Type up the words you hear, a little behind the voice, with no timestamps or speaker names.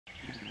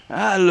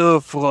Hallo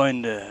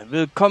Freunde,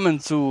 willkommen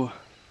zu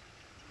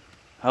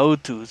How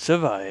to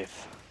Survive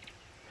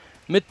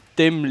mit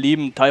dem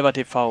lieben Taiwa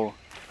TV.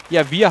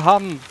 Ja, wir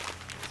haben...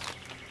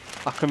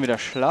 Ach, können wir da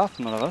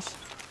schlafen oder was?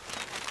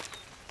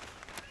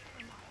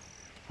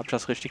 Hab ich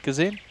das richtig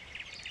gesehen?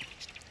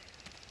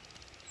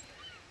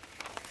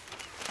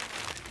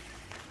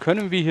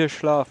 Können wir hier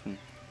schlafen?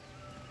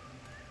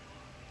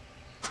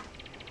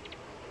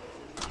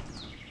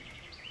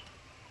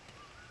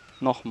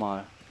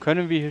 Nochmal.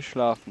 Können wir hier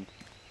schlafen?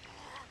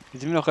 Hier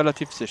sind wir noch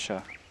relativ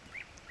sicher.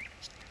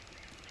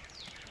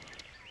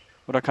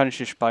 Oder kann ich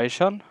hier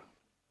speichern?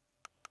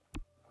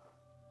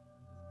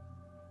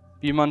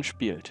 Wie man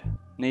spielt.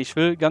 Ne, ich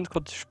will ganz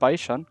kurz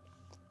speichern.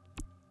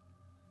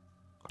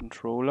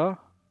 Controller.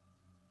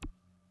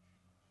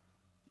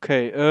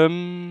 Okay,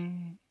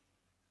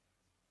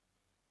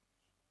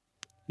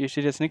 hier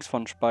steht jetzt nichts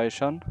von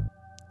Speichern.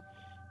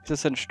 Ist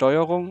das denn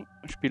Steuerung?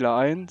 Spieler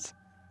 1.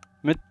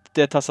 Mit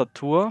der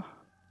Tastatur.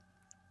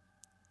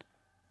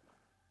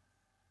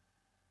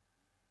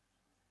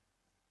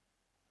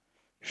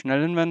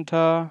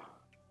 Schnellinventar.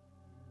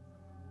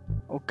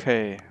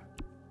 Okay.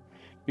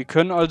 Wir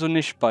können also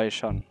nicht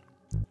speichern.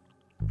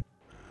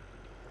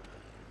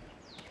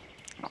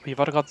 Aber hier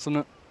war gerade so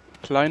eine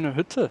kleine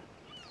Hütte.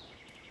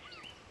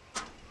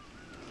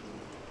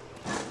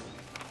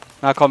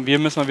 Na komm, wir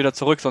müssen mal wieder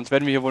zurück, sonst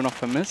werden wir hier wohl noch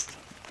vermisst.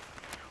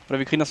 Oder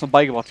wir kriegen das nur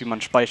beigebracht, wie man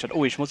speichert.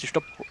 Oh, ich muss die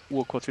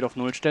Stoppuhr kurz wieder auf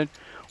 0 stellen.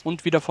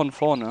 Und wieder von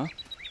vorne.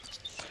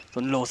 So,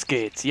 und los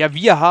geht's. Ja,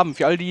 wir haben,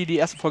 für all die, die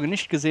erste Folge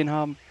nicht gesehen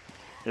haben,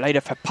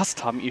 leider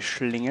verpasst haben, ihr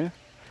Schlingel,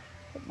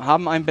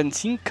 haben einen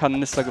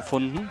Benzinkanister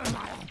gefunden.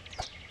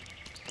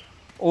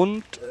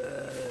 Und,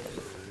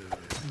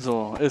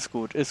 so, ist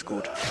gut, ist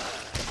gut.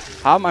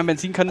 Haben einen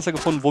Benzinkanister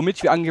gefunden,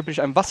 womit wir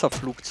angeblich ein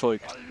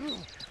Wasserflugzeug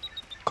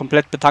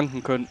komplett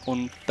betanken können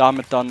und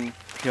damit dann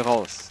hier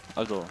raus.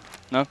 Also,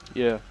 ne,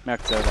 ihr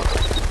merkt selber.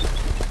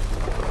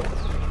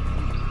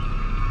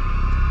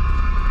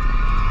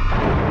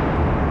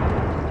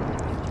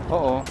 Oh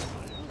oh.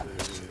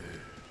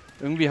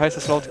 Irgendwie heißt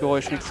das laute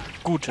Geräusch nichts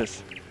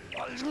Gutes.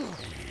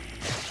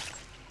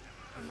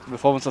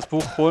 Bevor wir uns das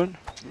Buch holen,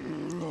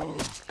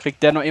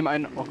 kriegt der noch eben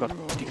einen... Oh Gott,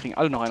 die kriegen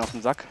alle noch einen auf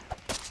den Sack.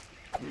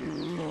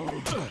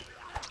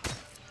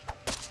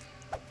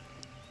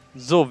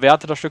 So, wer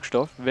hatte das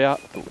Stückstoff? Wer...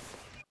 Oh.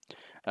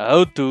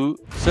 How to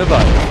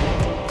survive.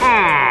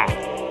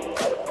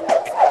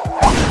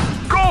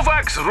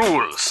 Kovac's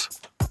Rules.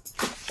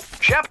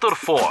 Chapter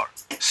 4.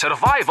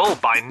 Survival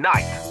by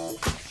Night.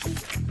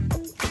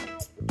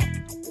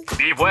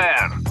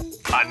 Beware.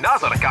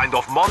 Another kind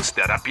of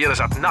monster appears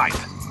at night.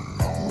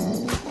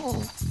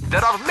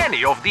 There are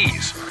many of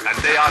these, and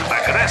they are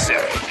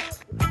aggressive.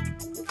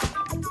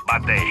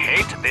 But they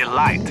hate the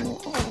light.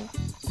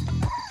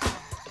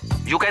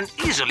 You can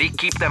easily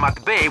keep them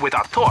at bay with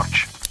a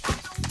torch.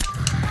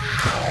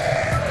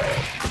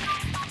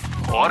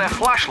 Or a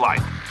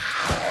flashlight.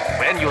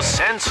 When you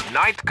sense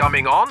night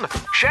coming on,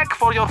 check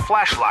for your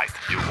flashlight.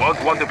 You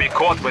won't want to be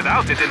caught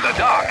without it in the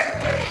dark.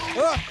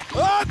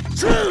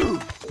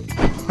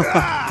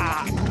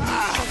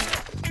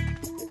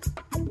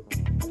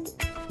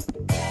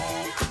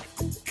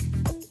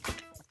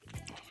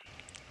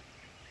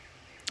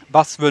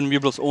 Was würden wir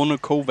bloß ohne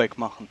Kovac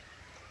machen?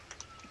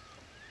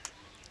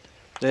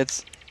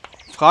 Jetzt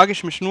frage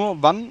ich mich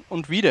nur, wann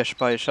und wie der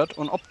speichert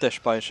und ob der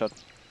speichert.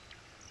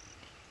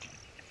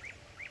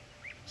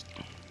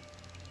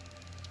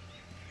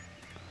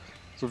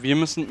 So,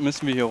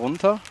 müssen wir hier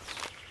runter.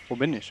 Wo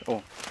bin ich?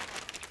 Oh.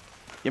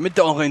 Ja, mit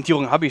der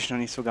Orientierung habe ich noch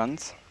nicht so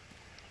ganz.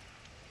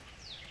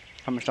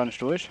 Kann mich da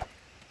nicht durch.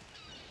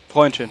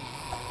 Freundchen,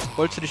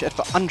 wolltest du dich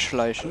etwa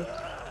anschleichen?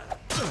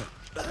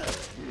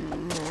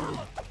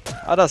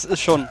 Ah, das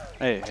ist schon...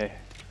 Hey, hey.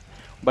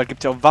 Und bald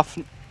gibt es ja auch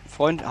Waffen.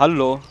 Freund,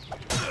 hallo.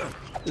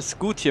 Ist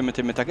gut hier mit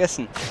dem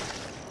Mittagessen.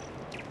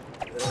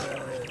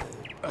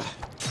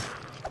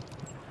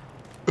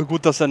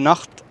 Gut, dass der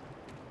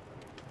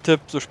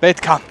Nachttipp so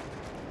spät kam.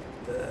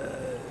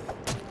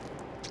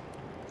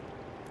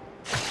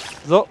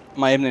 So,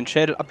 mal eben den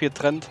Schädel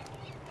abgetrennt.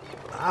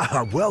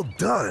 Ah, well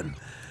done.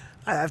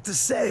 I have to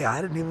say,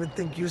 I didn't even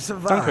think you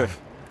survived. Danke.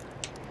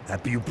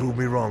 Happy you proved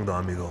me wrong, though,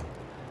 amigo.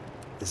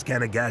 This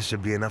can of gas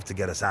should be enough to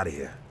get us out of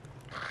here.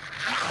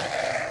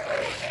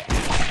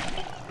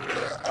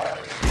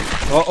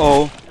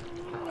 Oh.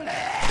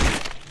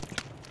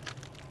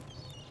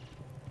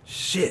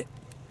 Shit.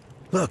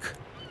 Look.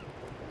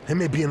 There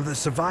may be another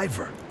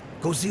survivor.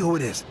 Go see who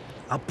it is.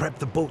 I'll prep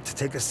the boat to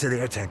take us to the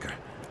air tanker.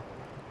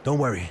 Don't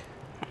worry.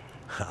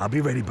 I'll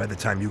be ready by the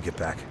time you get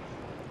back.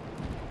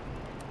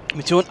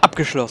 Mission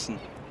abgeschlossen.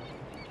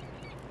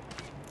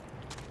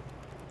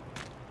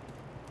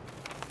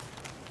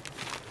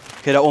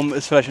 Okay, da oben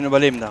ist vielleicht ein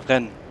Überlebender.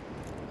 Rennen.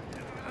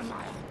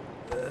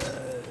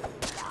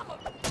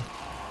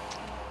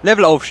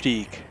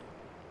 Levelaufstieg.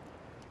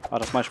 War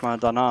das manchmal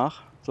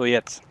danach? So,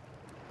 jetzt.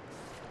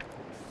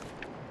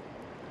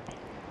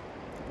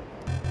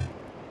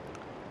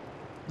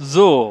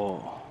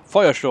 So.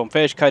 Feuersturm.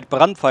 Fähigkeit,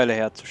 Brandpfeile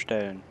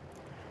herzustellen.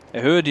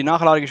 Erhöhe die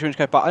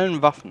Nachladegeschwindigkeit bei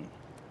allen Waffen.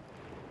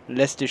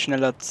 Lässt dich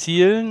schneller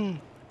zielen.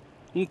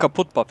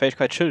 Unkaputtbar.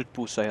 Fähigkeit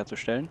Schildbooster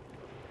herzustellen.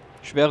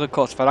 Schwere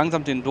Kost.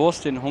 Verlangsamt den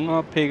Durst, den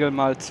Hungerpegel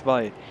mal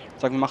 2. Ich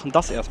sage, wir machen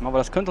das erstmal,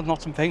 weil das könnte uns noch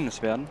zum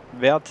Verhängnis werden.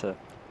 Werte.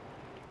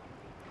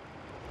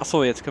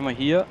 Achso, jetzt können wir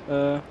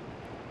hier.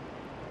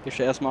 Ich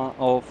stehe erstmal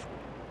auf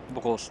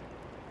Brust.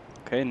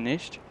 Okay,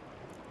 nicht.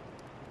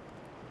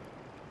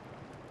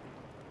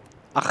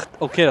 Ach,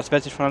 okay, das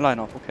wählt sich von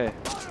alleine auf. Okay.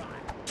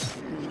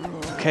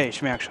 Okay,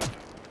 ich merke schon.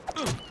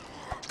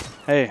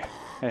 Hey,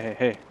 hey, hey,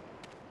 hey.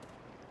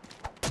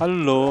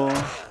 Hallo.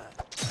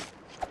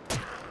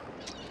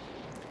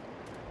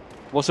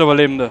 Wo ist der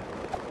Überlebende?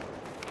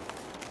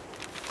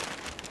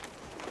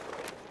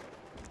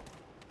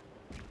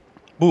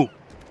 Buh.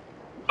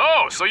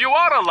 Oh, so you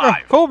are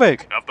alive!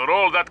 Kovac! After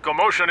all that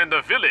commotion in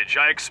the village,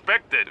 I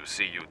expected to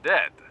see you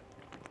dead.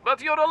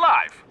 But you're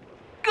alive.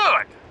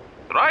 Good!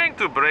 Trying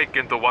to break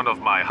into one of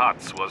my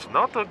huts was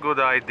not a good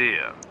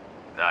idea.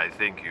 I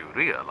think you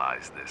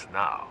realize this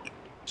now.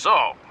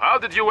 So, how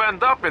did you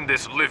end up in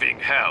this living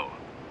hell?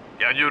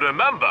 Can you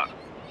remember?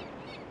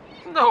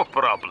 No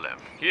problem.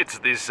 It's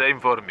the same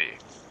for me.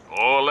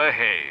 All a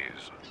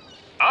haze.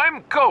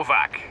 I'm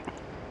Kovac.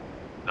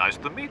 Nice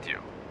to meet you.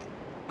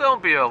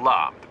 Don't be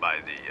alarmed by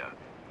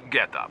the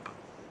get-up.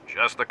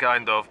 Just a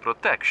kind of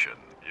protection,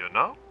 you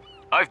know?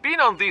 I've been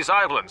on these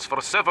islands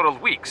for several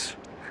weeks.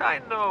 I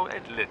know a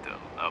little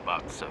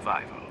about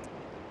survival.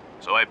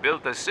 So I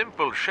built a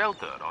simple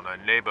shelter on a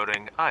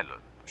neighboring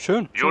island.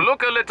 Schön. You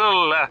look a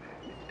little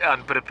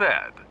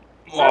unprepared.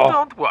 Oh.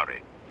 Don't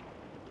worry.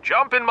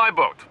 Jump in my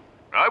boat.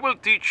 I will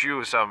teach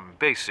you some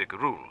basic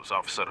rules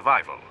of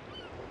survival.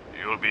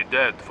 You'll be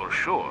dead for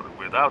sure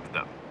without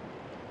them.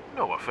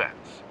 No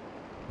offense.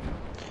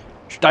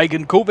 Steige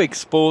in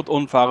Kovacs Boot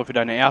und fahre für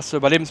deine erste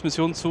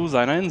Überlebensmission zu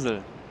seiner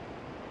Insel.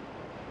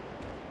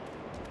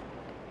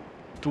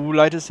 Du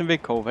leitest den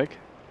Weg, Kovac.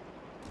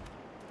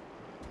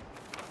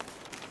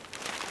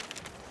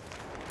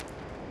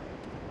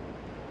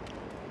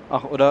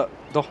 Ach, oder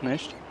doch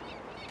nicht?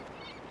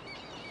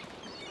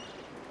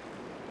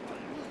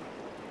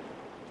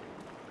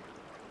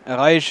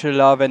 Erreiche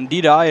La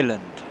Vendida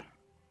Island.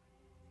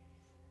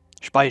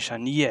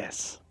 Speichern,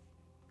 yes.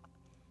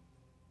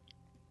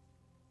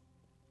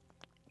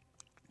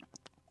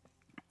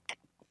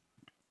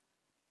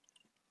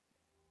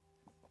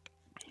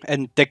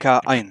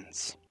 Entdecker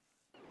 1.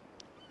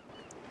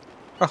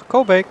 Ach,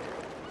 Kovac.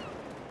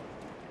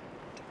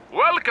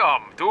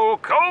 Welcome to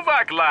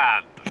Kovac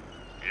Land!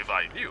 If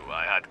I knew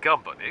I had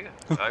company,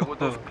 I would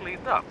have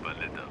cleaned up a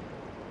little.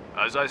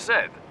 As I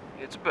said,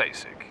 it's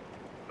basic,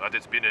 but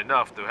it's been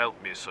enough to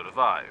help me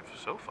survive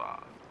so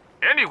far.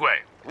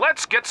 Anyway,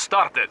 let's get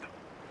started.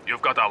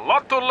 You've got a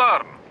lot to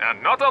learn,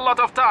 and not a lot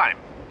of time,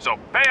 so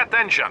pay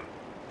attention.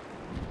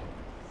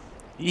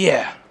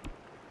 Yeah.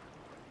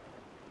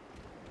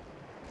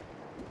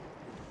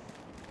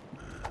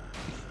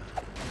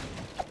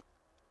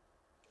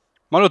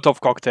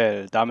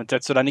 Molotow-Cocktail. Damit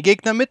setzt du deine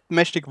Gegner mit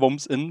mächtig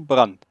Wumms in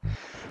Brand.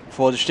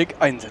 Vorsichtig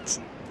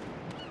einsetzen.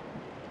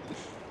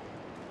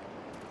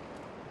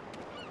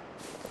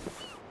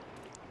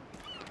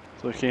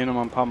 So, ich gehe hier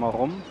nochmal ein paar Mal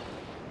rum.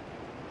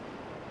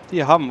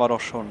 Die haben wir doch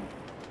schon.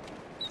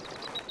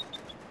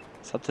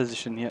 Was hat er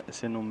sich denn hier?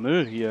 Ist ja nur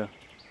Müll hier.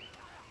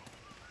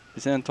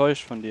 Bisschen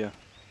enttäuscht von dir.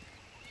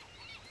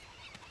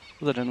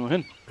 Wo ist er denn nur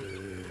hin?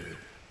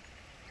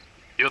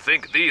 You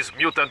think these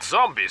mutant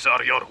zombies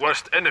are your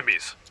worst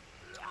enemies?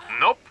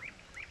 Nope.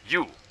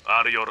 You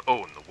are your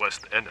own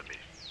worst enemy.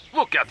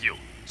 Look at you.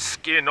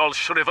 Skin all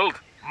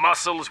shriveled,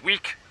 muscles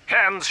weak,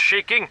 hands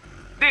shaking.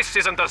 This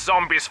isn't the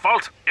zombies'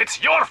 fault.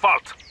 It's your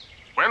fault.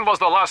 When was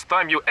the last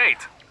time you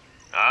ate?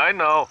 I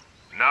know.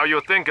 Now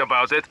you think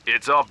about it,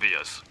 it's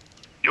obvious.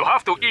 You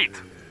have to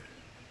eat.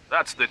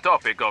 That's the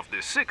topic of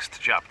the 6th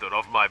chapter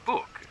of my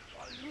book.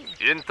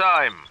 In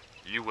time,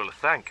 you will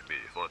thank me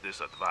for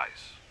this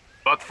advice.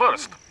 But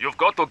first, you've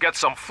got to get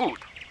some food.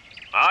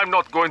 I'm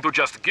not going to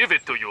just give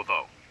it to you,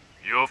 though.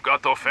 You've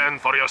got to fend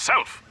for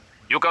yourself.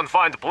 You can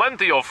find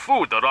plenty of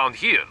food around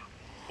here,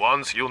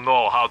 once you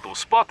know how to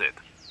spot it.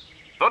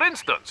 For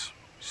instance,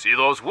 see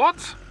those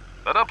woods?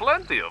 There are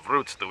plenty of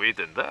roots to eat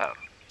in there.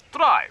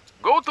 Try,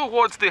 go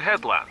towards the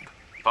headland.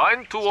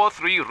 Find 2 or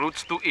 3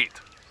 roots to eat.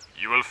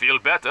 You will feel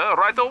better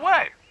right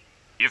away.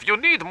 If you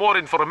need more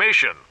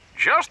information,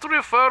 just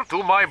refer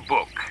to my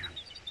book.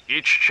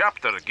 Each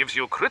chapter gives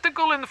you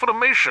critical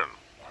information,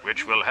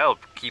 which will help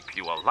keep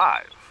you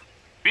alive.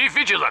 Be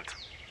vigilant.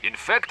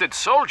 Infected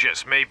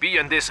soldiers may be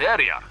in this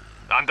area.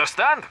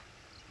 Understand?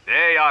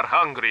 They are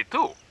hungry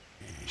too.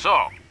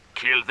 So,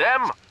 kill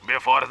them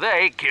before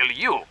they kill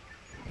you.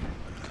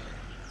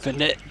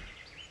 Finde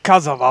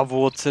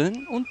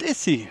Cassava-Wurzeln und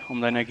iss sie,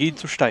 um deine Energie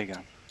zu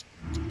steigern.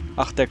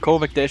 Ach, der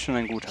Kovac, der ist schon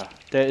ein guter.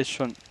 Der ist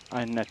schon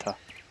ein netter.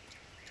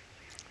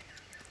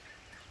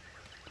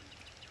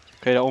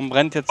 Okay, da oben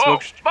brennt jetzt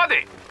wirklich... Oh,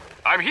 buddy!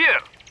 I'm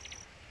here!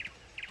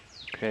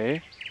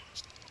 Okay.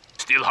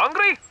 Still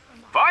hungry?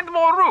 Find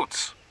more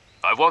roots.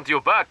 I want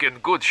you back in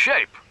good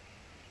shape.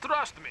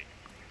 Trust me.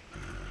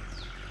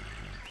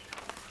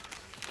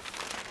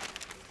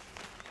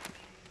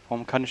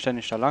 Warum kann ich denn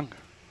nicht da lang?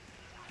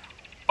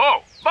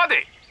 Oh,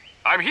 buddy!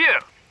 I'm here!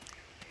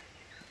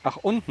 Ach,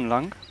 unten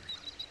lang?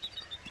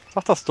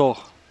 Sag das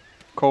doch.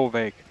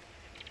 Kovac.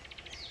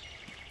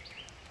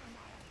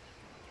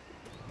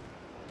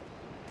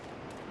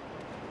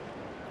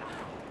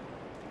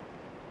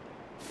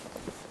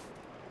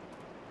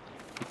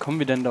 Wie kommen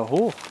wir denn da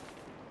hoch?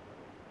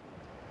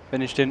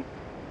 Wenn ich den...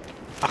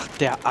 Ach,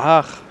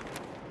 Ach.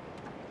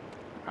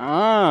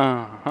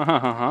 Ah.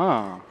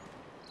 Hahaha.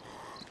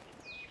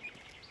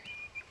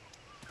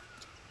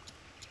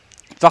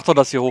 Sag doch,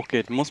 dass hier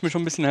hochgeht. Muss mir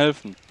schon ein bisschen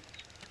helfen.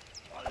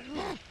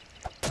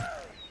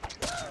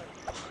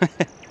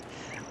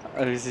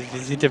 Wie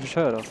sieht der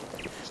bescheuert aus?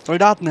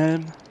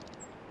 Soldatenhelm.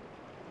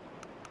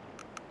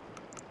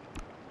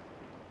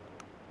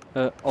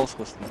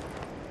 Ausrüsten.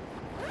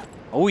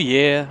 Oh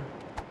yeah.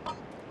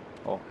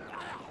 Oh.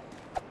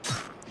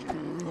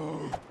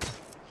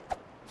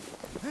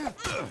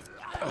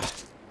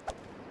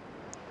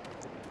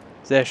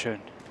 Sehr schön.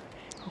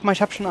 Guck mal,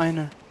 ich habe schon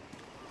eine.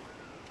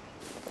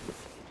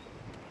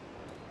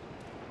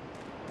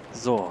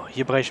 So,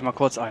 hier breche ich mal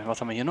kurz ein.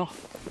 Was haben wir hier noch?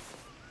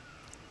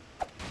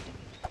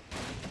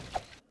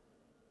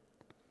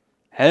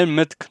 Helm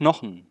mit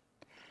Knochen.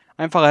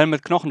 Einfacher Helm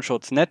mit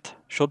Knochenschutz. Nett.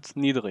 Schutz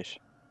niedrig.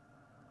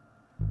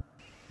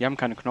 Wir haben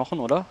keine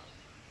Knochen, oder?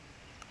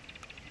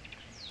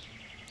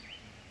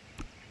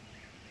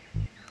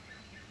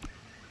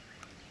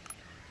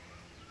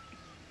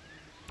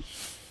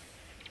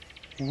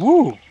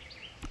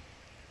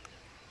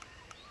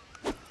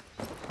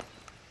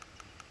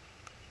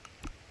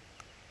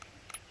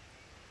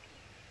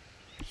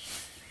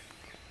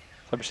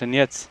 Was habe ich denn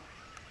jetzt?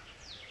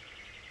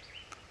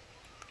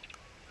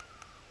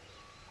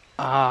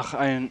 Ach,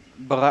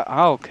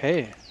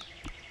 okay.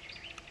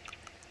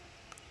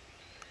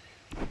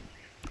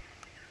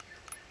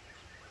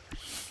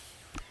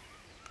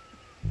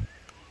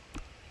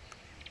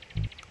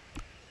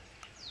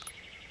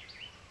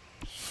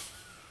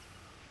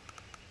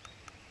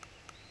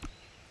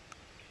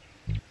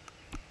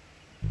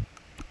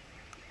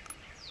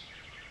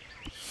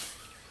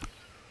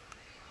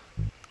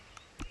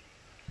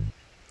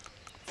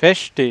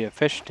 Verstehe,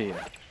 verstehe.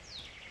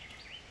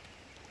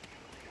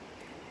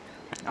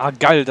 Ah,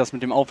 geil, das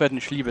mit dem Aufwerten,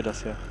 ich liebe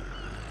das hier.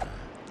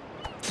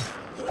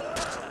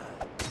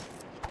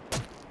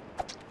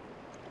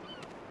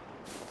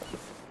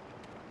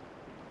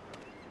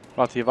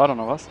 Warte, hier war doch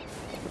noch was.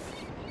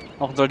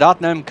 Noch ein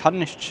Soldatenhelm kann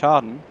nicht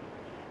schaden.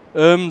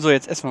 So,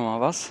 jetzt essen wir mal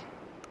was.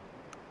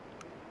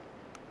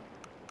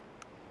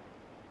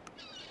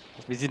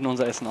 Wie sieht denn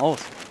unser Essen aus?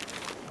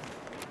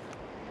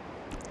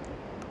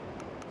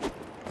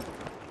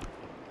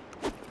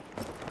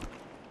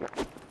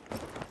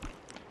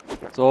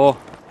 So.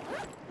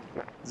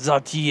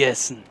 Sati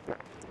essen.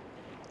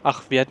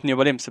 Ach, wir hätten die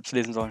Überlebenstipps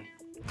lesen sollen.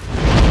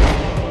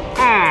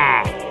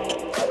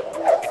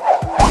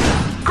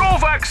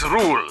 Kovac's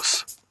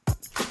Rules.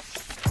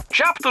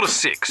 Chapter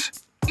 6.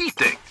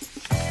 Eating.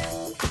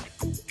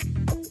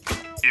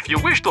 If you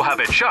wish to have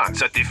a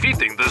chance at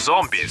defeating the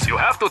zombies, you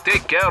have to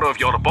take care of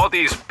your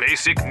body's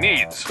basic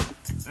needs.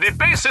 The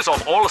basis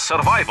of all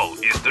survival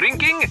is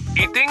drinking,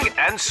 eating,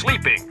 and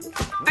sleeping.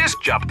 This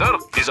chapter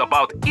is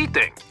about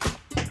eating.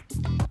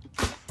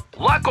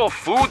 Lack of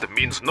food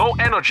means no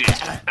energy,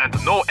 and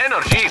no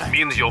energy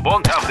means you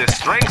won't have the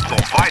strength to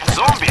fight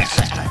zombies.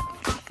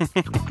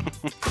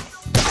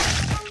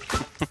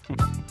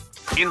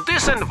 In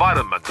this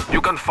environment,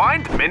 you can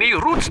find many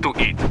roots to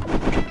eat.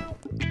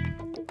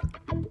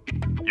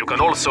 You can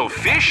also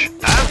fish,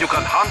 and you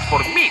can hunt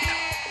for meat.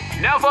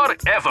 Never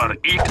ever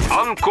eat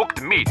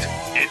uncooked meat.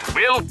 It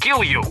will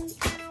kill you.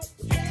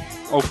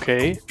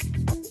 Okay.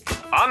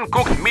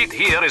 Uncooked meat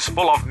here is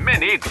full of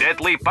many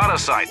deadly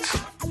parasites.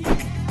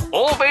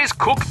 Always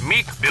cook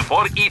meat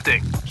before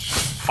eating.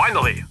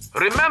 Finally,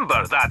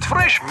 remember that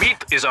fresh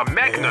meat is a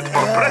magnet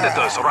for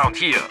predators around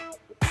here.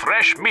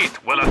 Fresh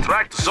meat will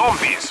attract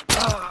zombies.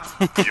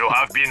 You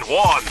have been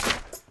warned.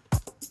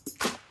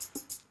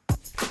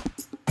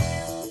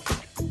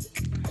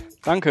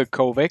 Danke,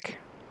 Kovac.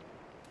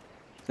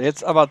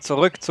 Jetzt aber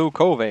zurück zu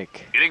Kovac.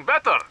 Feeling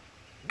better?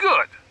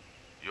 Good.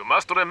 You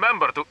must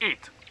remember to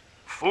eat.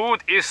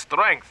 Food is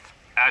strength,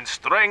 and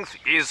strength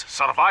is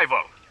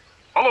survival.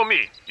 Follow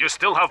me. You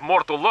still have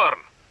more to learn.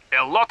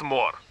 A lot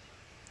more.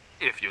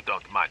 If you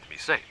don't mind me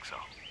saying so.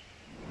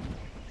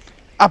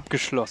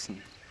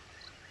 Abgeschlossen.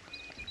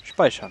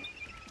 Speichern.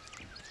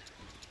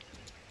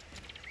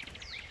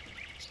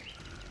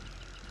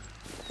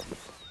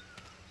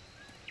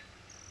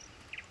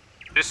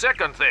 The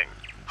second thing,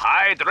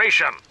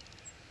 hydration.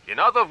 In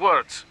other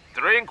words,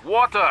 drink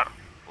water.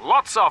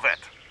 Lots of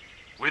it.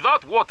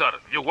 Without water,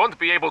 you won't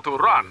be able to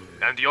run,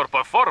 and your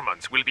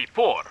performance will be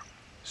poor.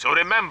 So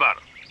remember,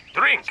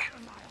 drink.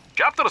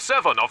 Chapter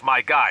 7 of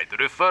my guide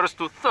refers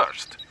to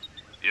thirst.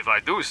 If I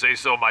do say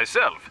so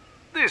myself,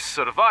 this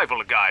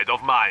survival guide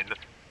of mine,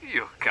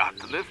 you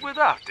can't live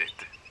without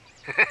it.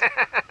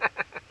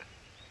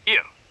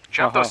 Here,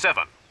 Chapter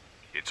 7.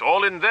 It's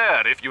all in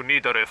there if you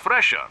need a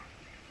refresher.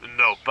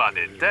 No pun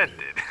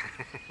intended.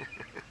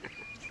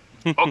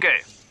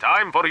 Okay,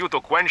 time for you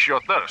to quench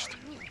your thirst.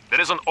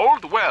 There is an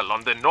old well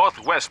on the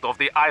northwest of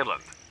the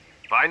island.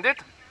 Find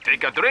it,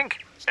 take a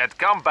drink, and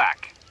come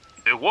back.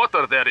 The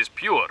water there is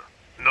pure.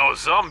 No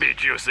zombie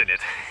juice in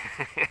it.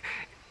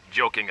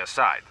 Joking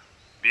aside,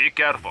 be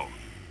careful.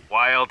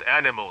 Wild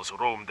animals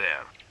roam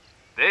there.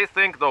 They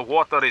think the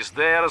water is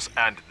theirs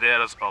and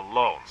theirs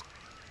alone.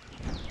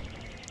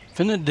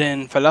 Finde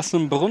den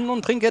verlassenen Brunnen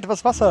und trinke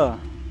etwas Wasser.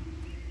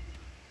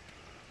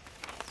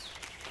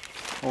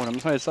 Oh, da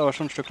müssen wir jetzt aber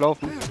schon ein Stück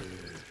laufen.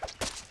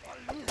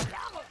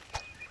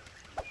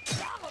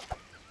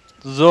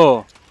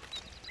 So.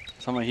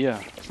 Was haben wir hier?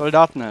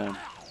 Soldatenhelm.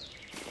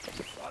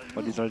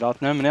 Aber die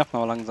Soldatenhelme nerven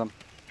aber langsam.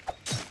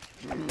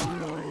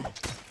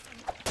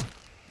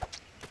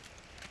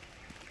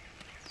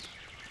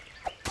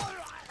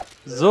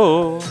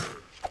 So.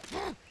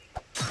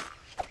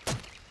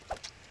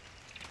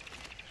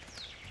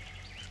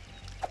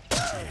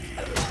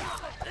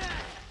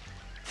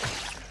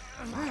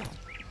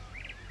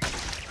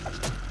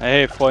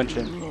 Hey,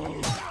 Freundchen.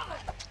 Man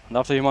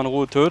darf dich immer in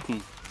Ruhe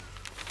töten.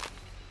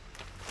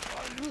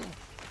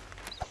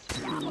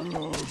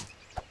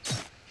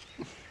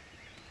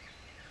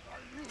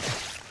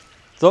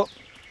 So.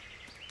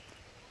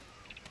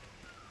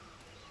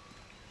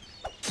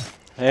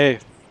 Hey.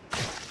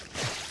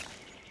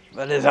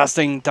 Was ist das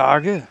denn,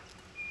 Tage?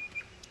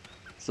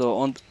 So,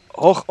 und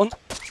hoch und...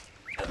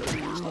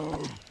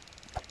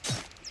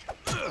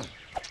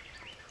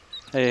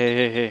 Hey, hey,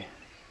 hey, hey.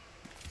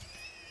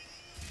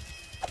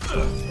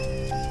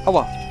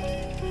 Aua.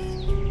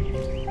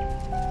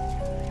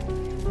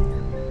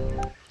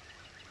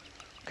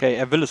 Okay,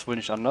 er will es wohl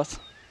nicht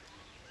anders.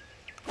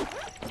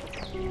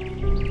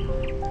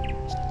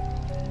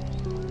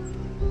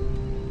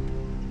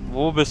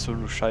 Wo bist du,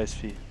 du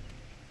Scheißvieh?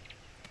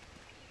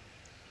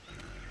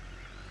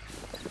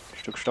 Ein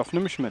Stück Stoff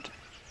nehme ich mit.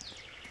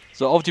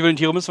 So, auf die wilden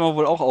Tiere müssen wir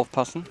wohl auch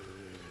aufpassen.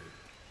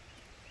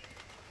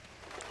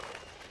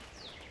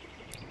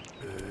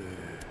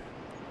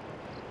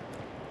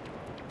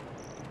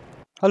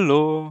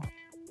 Hallo.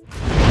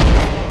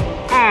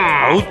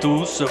 How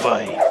to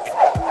survive.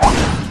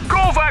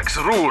 Kovac's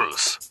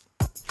rules.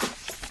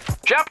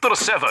 Chapter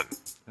 7.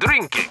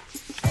 Drinking.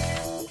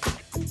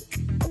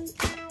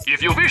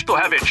 If you wish to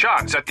have a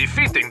chance at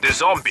defeating the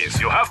zombies,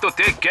 you have to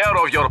take care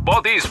of your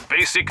body's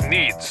basic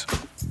needs.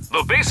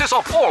 The basis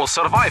of all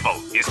survival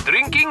is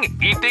drinking,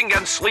 eating,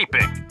 and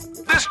sleeping.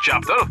 This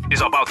chapter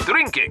is about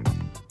drinking.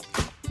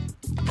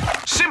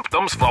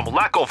 Symptoms from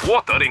lack of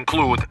water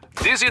include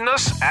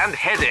dizziness and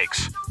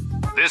headaches.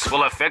 This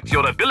will affect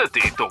your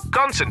ability to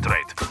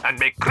concentrate and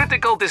make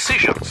critical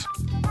decisions.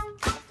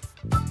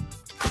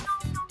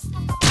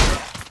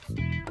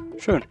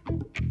 Schön.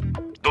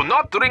 Do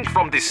not drink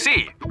from the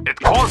sea. It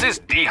causes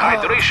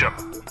dehydration.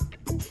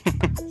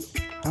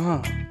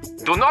 Ah.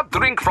 Do not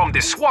drink from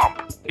the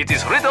swamp. It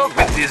is riddled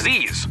with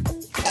disease.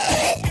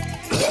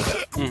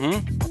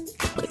 Mhm.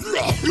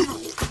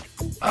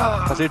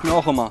 Passiert mir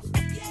auch immer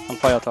an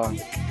Feiertagen.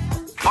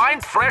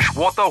 Find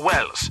freshwater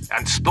wells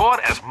and store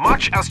as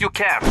much as you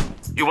can.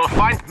 You will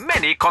find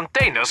many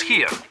containers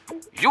here.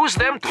 Use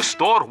them to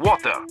store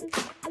water.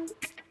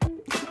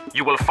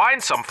 You will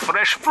find some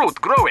fresh fruit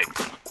growing.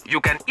 You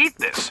can eat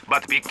this,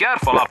 but be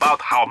careful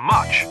about how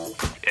much.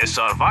 A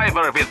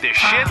survivor with the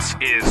shits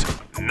is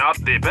not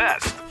the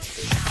best.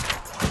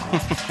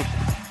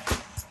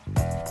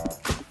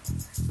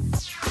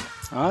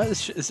 Ah,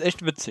 ist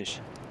echt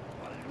witzig.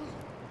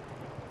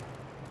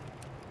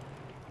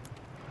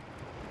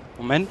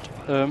 Moment,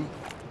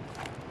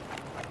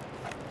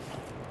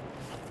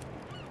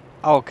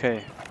 Ah,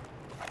 okay.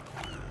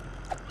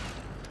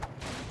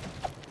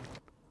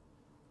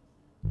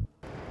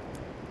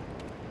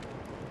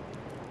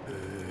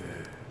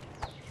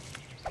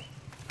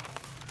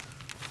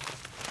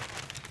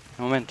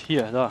 Moment,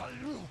 hier, da.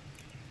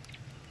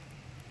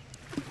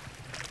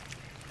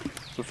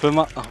 So füllen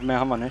wir... Ach, mehr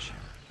haben wir nicht.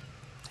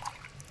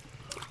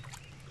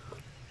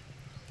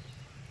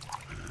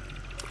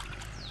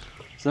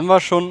 Sind wir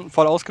schon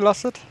voll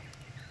ausgelastet?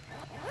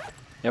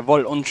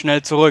 Jawohl, und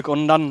schnell zurück.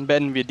 Und dann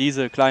beenden wir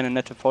diese kleine,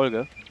 nette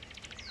Folge.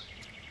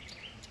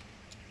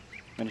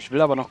 Ich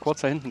will aber noch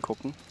kurz da hinten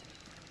gucken.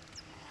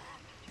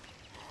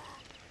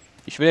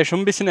 Ich will ja schon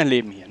ein bisschen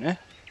erleben hier, ne?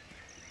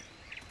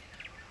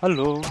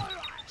 Hallo.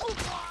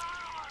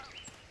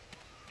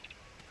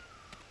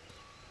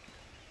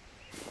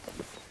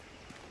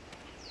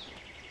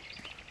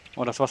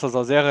 Oh, das Wasser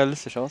sah sehr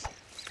realistisch aus.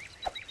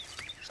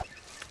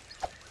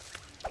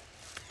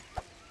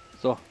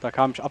 So, da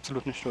kam ich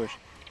absolut nicht durch.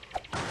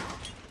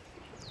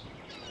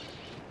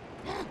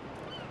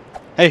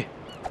 Hey!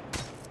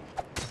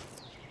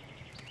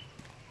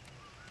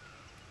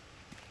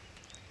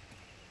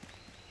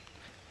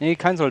 Nee,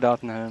 kein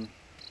Soldatenhelm.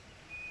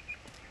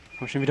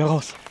 Komm schon wieder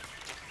raus.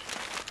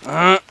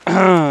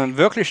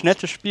 Wirklich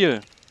nettes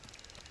Spiel.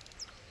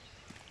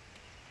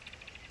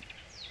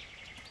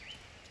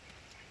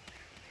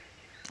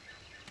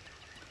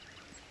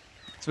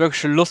 Ist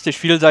wirklich lustig,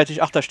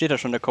 vielseitig. Ach, da steht ja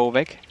schon der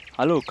Kovac.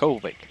 Hallo,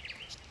 Kovac.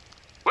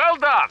 Well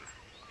done.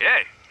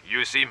 Hey,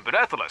 you seem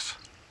breathless.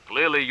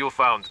 Clearly you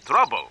found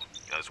trouble,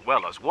 as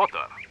well as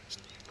water.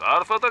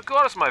 Par for the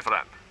course, my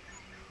friend.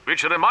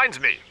 Which reminds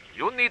me,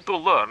 you need to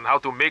learn how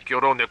to make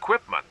your own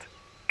equipment.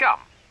 Come,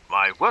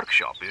 my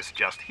workshop is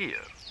just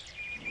here.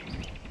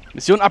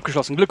 Mission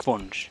abgeschlossen,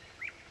 Glückwunsch.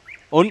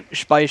 Und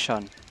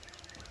speichern.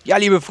 Ja,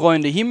 liebe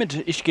Freunde,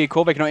 hiermit, ich gehe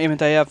Kovac noch eben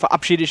hinterher,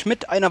 verabschiede ich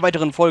mit einer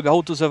weiteren Folge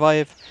How to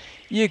Survive.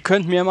 Ihr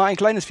könnt mir mal ein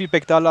kleines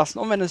Feedback da lassen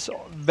und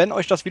wenn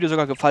euch das Video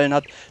sogar gefallen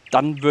hat,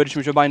 dann würde ich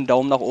mich über einen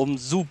Daumen nach oben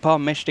super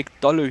mächtig,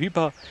 dolle,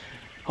 hyper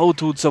How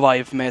to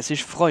Survive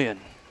mäßig freuen.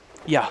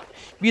 Ja,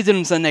 wir sehen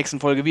uns in der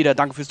nächsten Folge wieder.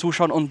 Danke fürs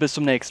Zuschauen und bis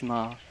zum nächsten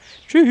Mal.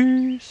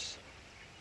 Tschüss.